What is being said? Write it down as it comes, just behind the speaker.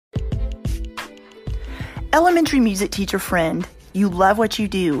Elementary music teacher friend, you love what you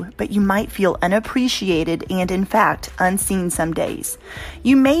do, but you might feel unappreciated and, in fact, unseen some days.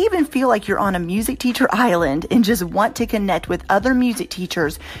 You may even feel like you're on a music teacher island and just want to connect with other music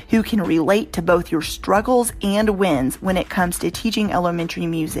teachers who can relate to both your struggles and wins when it comes to teaching elementary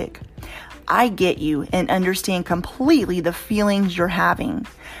music. I get you and understand completely the feelings you're having.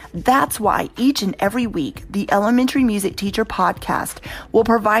 That's why each and every week, the Elementary Music Teacher Podcast will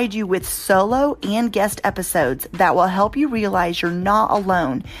provide you with solo and guest episodes that will help you realize you're not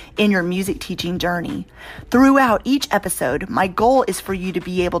alone in your music teaching journey. Throughout each episode, my goal is for you to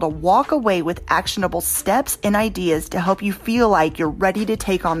be able to walk away with actionable steps and ideas to help you feel like you're ready to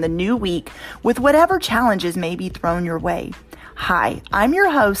take on the new week with whatever challenges may be thrown your way. Hi, I'm your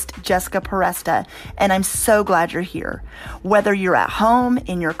host, Jessica Peresta, and I'm so glad you're here. Whether you're at home,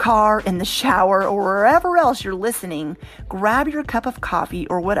 in your car, in the shower, or wherever else you're listening, grab your cup of coffee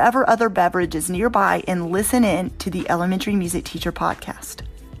or whatever other beverage is nearby and listen in to the Elementary Music Teacher Podcast.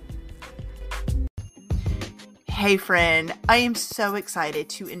 Hey friend, I am so excited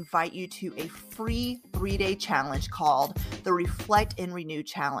to invite you to a free 3-day challenge called the Reflect and Renew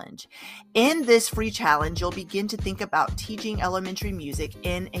Challenge. In this free challenge, you'll begin to think about teaching elementary music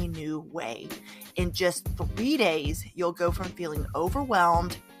in a new way. In just 3 days, you'll go from feeling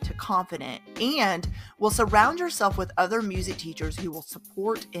overwhelmed to confident and will surround yourself with other music teachers who will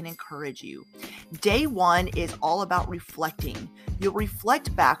support and encourage you. Day 1 is all about reflecting. You'll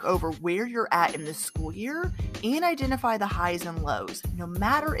reflect back over where you're at in the school year and identify the highs and lows, no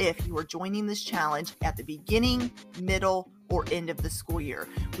matter if you are joining this challenge at the beginning, middle, or end of the school year.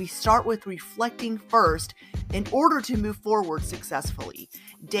 We start with reflecting first in order to move forward successfully.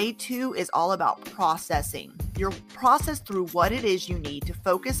 Day 2 is all about processing. You'll process through what it is you need to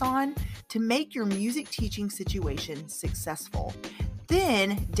focus on to make your music teaching situation successful.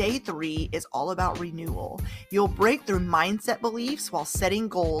 Then day 3 is all about renewal. You'll break through mindset beliefs while setting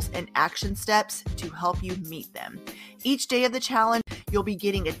goals and action steps to help you meet them. Each day of the challenge, you'll be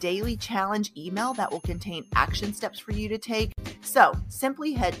getting a daily challenge email that will contain action steps for you to take. So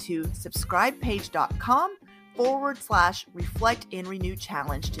simply head to subscribepage.com/reflect and renew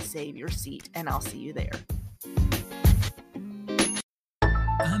challenge to save your seat, and I'll see you there.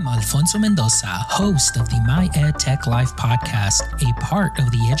 I'm Alfonso Mendoza, host of the My Ed Tech Life podcast, a part of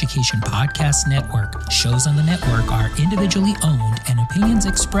the Education Podcast Network. Shows on the network are individually owned and opinions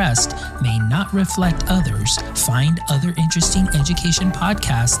expressed may not reflect others. Find other interesting education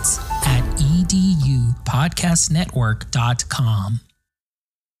podcasts at edupodcastnetwork.com.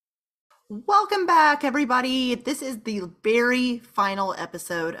 Welcome back, everybody. This is the very final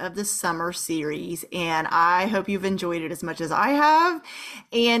episode of the summer series, and I hope you've enjoyed it as much as I have.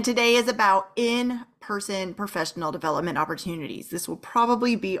 And today is about in-person professional development opportunities. This will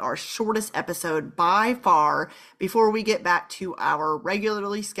probably be our shortest episode by far before we get back to our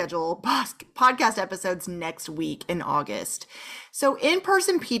regularly scheduled podcast episodes next week in August. So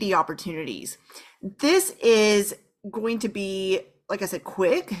in-person PD opportunities. This is going to be, like I said,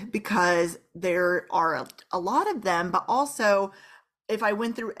 quick because there are a lot of them, but also if I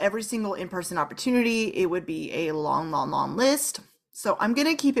went through every single in-person opportunity, it would be a long list. So I'm going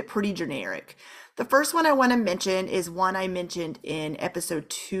to keep it pretty generic. The first one I want to mention is one I mentioned in episode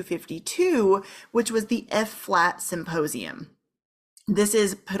 252, which was the F-Flat Symposium. This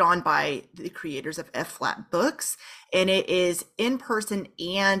is put on by the creators of F-Flat Books, and it is in person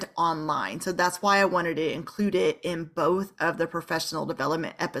and online. So that's why I wanted to include it in both of the professional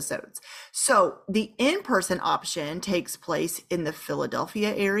development episodes. So the in-person option takes place in the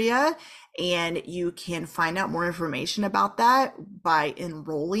Philadelphia area, and you can find out more information about that by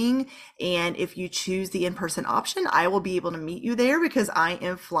enrolling. And if you choose the in-person option, I will be able to meet you there because I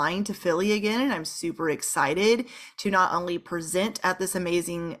am flying to Philly again, and I'm super excited to not only present at this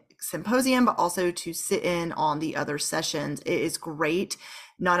amazing symposium, but also to sit in on the other sessions. It is great,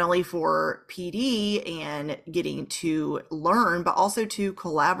 not only for PD and getting to learn, but also to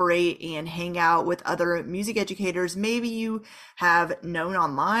collaborate and hang out with other music educators. Maybe you have known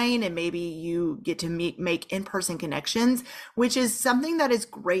online and maybe you get to make in-person connections, which is something that is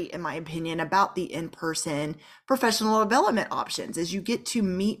great, in my opinion, about the in-person professional development options, is you get to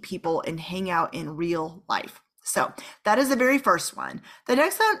meet people and hang out in real life. So that is the very first one. The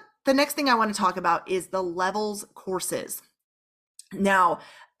next thing I want to talk about is the levels courses. Now,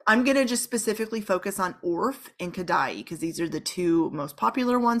 I'm going to just specifically focus on ORF and CADAI because these are the two most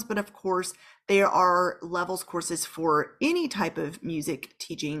popular ones, but of course, there are levels courses for any type of music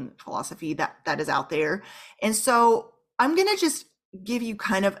teaching philosophy that is out there. And so I'm going to just give you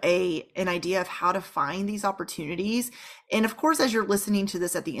kind of an idea of how to find these opportunities. And of course, as you're listening to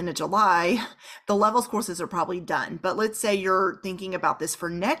this at the end of July, the levels courses are probably done. But let's say you're thinking about this for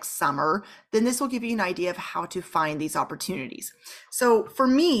next summer, then this will give you an idea of how to find these opportunities. So for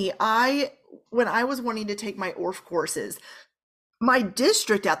me, when I was wanting to take my ORF courses, my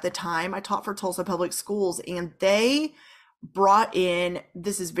district at the time, I taught for Tulsa Public Schools, and they brought in,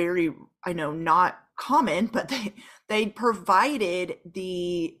 this is very, I know, not common, but they provided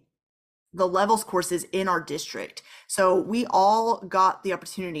the levels courses in our district. So we all got the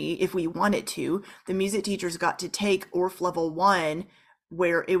opportunity, if we wanted to, the music teachers got to take ORF level 1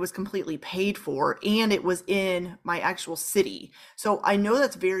 where it was completely paid for, and it was in my actual city. So I know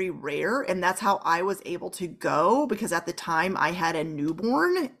that's very rare, and that's how I was able to go, because at the time I had a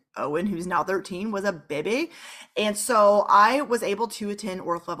newborn. Owen, who's now 13, was a baby. And so I was able to attend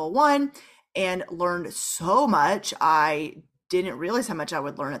ORF level 1 and learned so much. I didn't realize how much I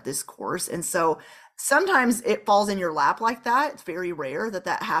would learn at this course. And so sometimes it falls in your lap like that. It's very rare that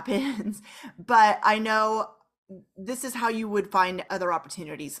that happens, but I know this is how you would find other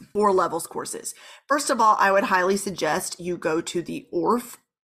opportunities for levels courses. First of all, I would highly suggest you go to the ORF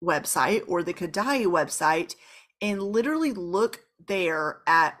website or the CADAI website and literally look there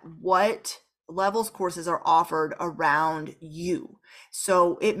at what levels courses are offered around you.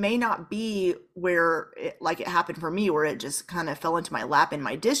 So it may not be where like it happened for me, where it just kind of fell into my lap in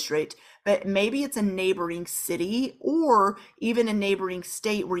my district, but maybe it's a neighboring city or even a neighboring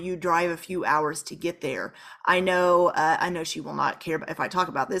state where you drive a few hours to get there. I know she will not care if I talk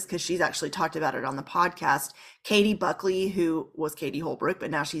about this, because she's actually talked about it on the podcast. Katie Buckley, who was Katie Holbrook, but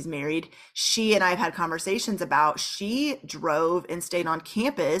now she's married, she and I have had conversations about, she drove and stayed on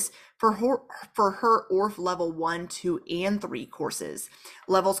campus for her ORF level 1, 2, and 3 courses,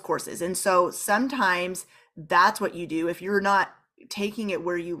 levels courses. And so sometimes that's what you do. If you're not taking it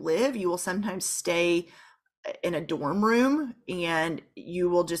where you live, you will sometimes stay in a dorm room and you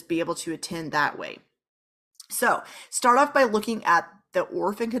will just be able to attend that way. So start off by looking at the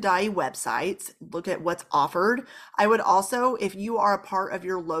ORF and CADAI websites, look at what's offered. I would also, if you are a part of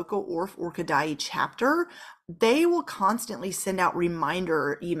your local ORF or CADAI chapter, they will constantly send out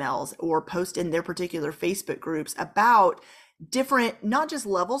reminder emails or post in their particular Facebook groups about different, not just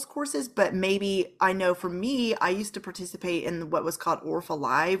levels courses, but maybe, I know for me, I used to participate in what was called ORF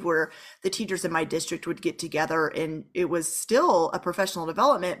Alive, where the teachers in my district would get together, and it was still a professional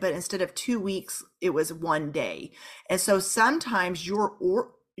development, but instead of 2 weeks, it was 1 day. And so sometimes your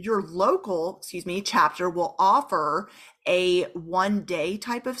local, chapter will offer a 1 day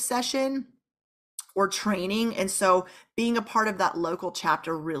type of session or training. And so being a part of that local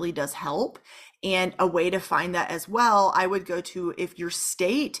chapter really does help. And a way to find that as well, I would go to, if your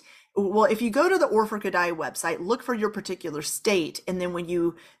state, well, if you go to the ORF or CADAI website, look for your particular state. And then when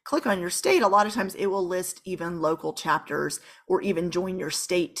you click on your state, a lot of times it will list even local chapters, or even join your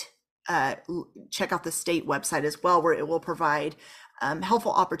state. Check out the state website as well, where it will provide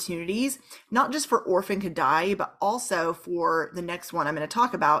helpful opportunities, not just for ORF and CADAI, but also for the next one I'm going to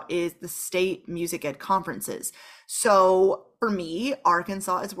talk about, is the state music ed conferences. So for me,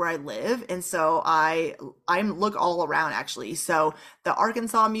 Arkansas is where I live, and so I look all around actually. So the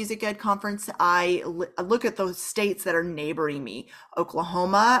Arkansas Music Ed Conference, I look at those states that are neighboring me.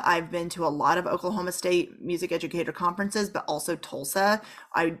 Oklahoma, I've been to a lot of Oklahoma State Music Educator conferences, but also Tulsa.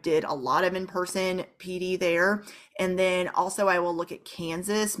 I did a lot of in-person PD there. And then also I will look at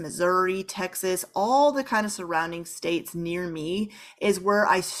Kansas, Missouri, Texas, all the kind of surrounding states near me is where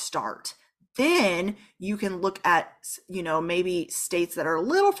I start. Then you can look at, maybe states that are a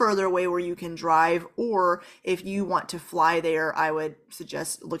little further away where you can drive, or if you want to fly there, I would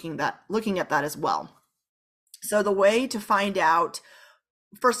suggest looking at that as well. So the way to find out,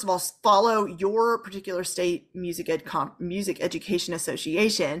 first of all, follow your particular state music education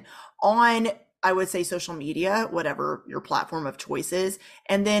association on, I would say, social media, whatever your platform of choice is,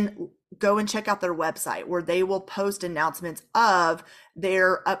 and then go and check out their website, where they will post announcements of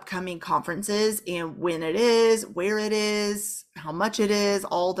their upcoming conferences and when it is, where it is, how much it is,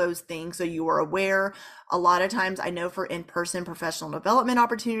 all those things, so you are aware. A lot of times, I know for in-person professional development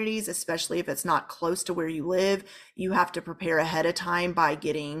opportunities, especially if it's not close to where you live, you have to prepare ahead of time by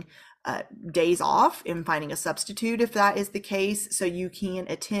getting days off and finding a substitute if that is the case, so you can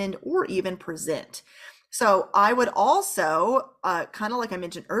attend or even present. So I would also, kind of like I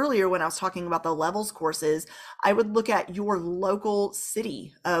mentioned earlier when I was talking about the levels courses, I would look at your local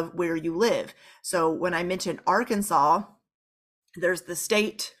city of where you live. So when I mentioned Arkansas, there's the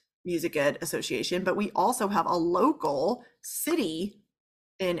State Music Ed Association, but we also have a local city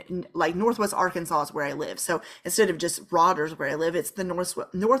in like Northwest Arkansas is where I live. So instead of just Rogers where I live, it's the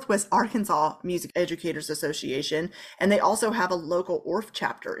Northwest Arkansas Music Educators Association. And they also have a local ORF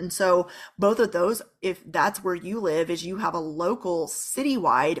chapter. And so both of those, if that's where you live, is you have a local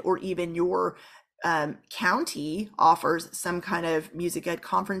citywide, or even your county offers some kind of music ed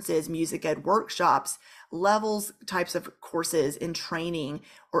conferences, music ed workshops, levels, types of courses and training,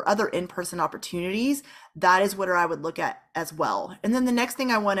 or other in-person opportunities, that is what I would look at as well. And then the next thing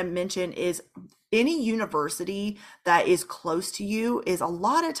I want to mention is any university that is close to you is a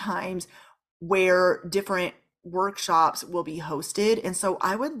lot of times where different workshops will be hosted. And so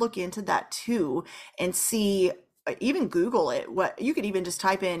I would look into that too and see, even Google it. What you could even just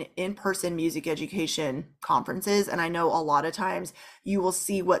type in-person music education conferences. And I know a lot of times you will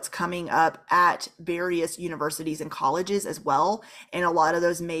see what's coming up at various universities and colleges as well. And a lot of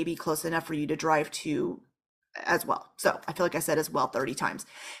those may be close enough for you to drive to as well. So I feel like I said as well 30 times.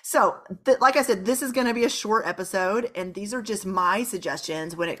 So like I said, this is going to be a short episode, and these are just my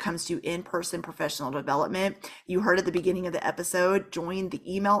suggestions when it comes to in-person professional development. You heard at the beginning of the episode, join the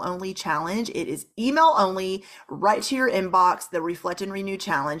email only challenge. It is email only, right to your inbox, the Reflect and Renew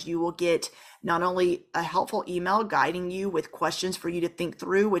challenge. You will get not only a helpful email guiding you with questions for you to think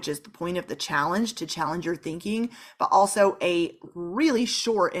through, which is the point of the challenge, to challenge your thinking, but also a really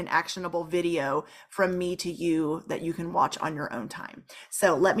short and actionable video from me to you that you can watch on your own time.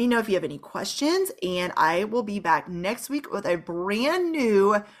 So let me know if you have any questions, and I will be back next week with a brand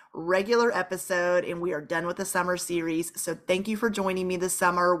new regular episode, and we are done with the summer series. So thank you for joining me this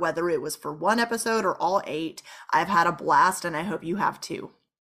summer, whether it was for one episode or all 8. I've had a blast, and I hope you have too.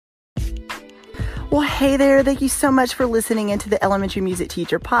 Well, hey there. Thank you so much for listening into the Elementary Music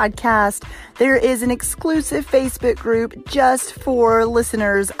Teacher Podcast. There is an exclusive Facebook group just for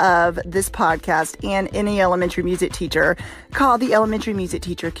listeners of this podcast and any elementary music teacher called the Elementary Music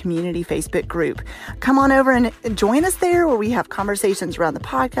Teacher Community Facebook Group. Come on over and join us there, where we have conversations around the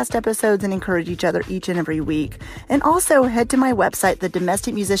podcast episodes and encourage each other each and every week. And also head to my website,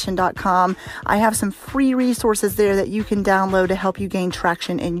 thedomesticmusician.com. I have some free resources there that you can download to help you gain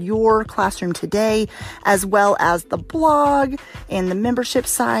traction in your classroom today, as well as the blog and the membership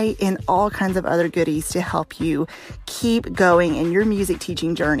site and all kinds of other goodies to help you keep going in your music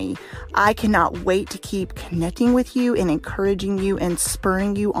teaching journey. I cannot wait to keep connecting with you and encouraging you and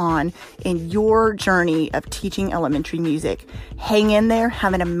spurring you on in your journey of teaching elementary music. Hang in there,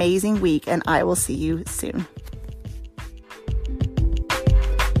 have an amazing week, and I will see you soon.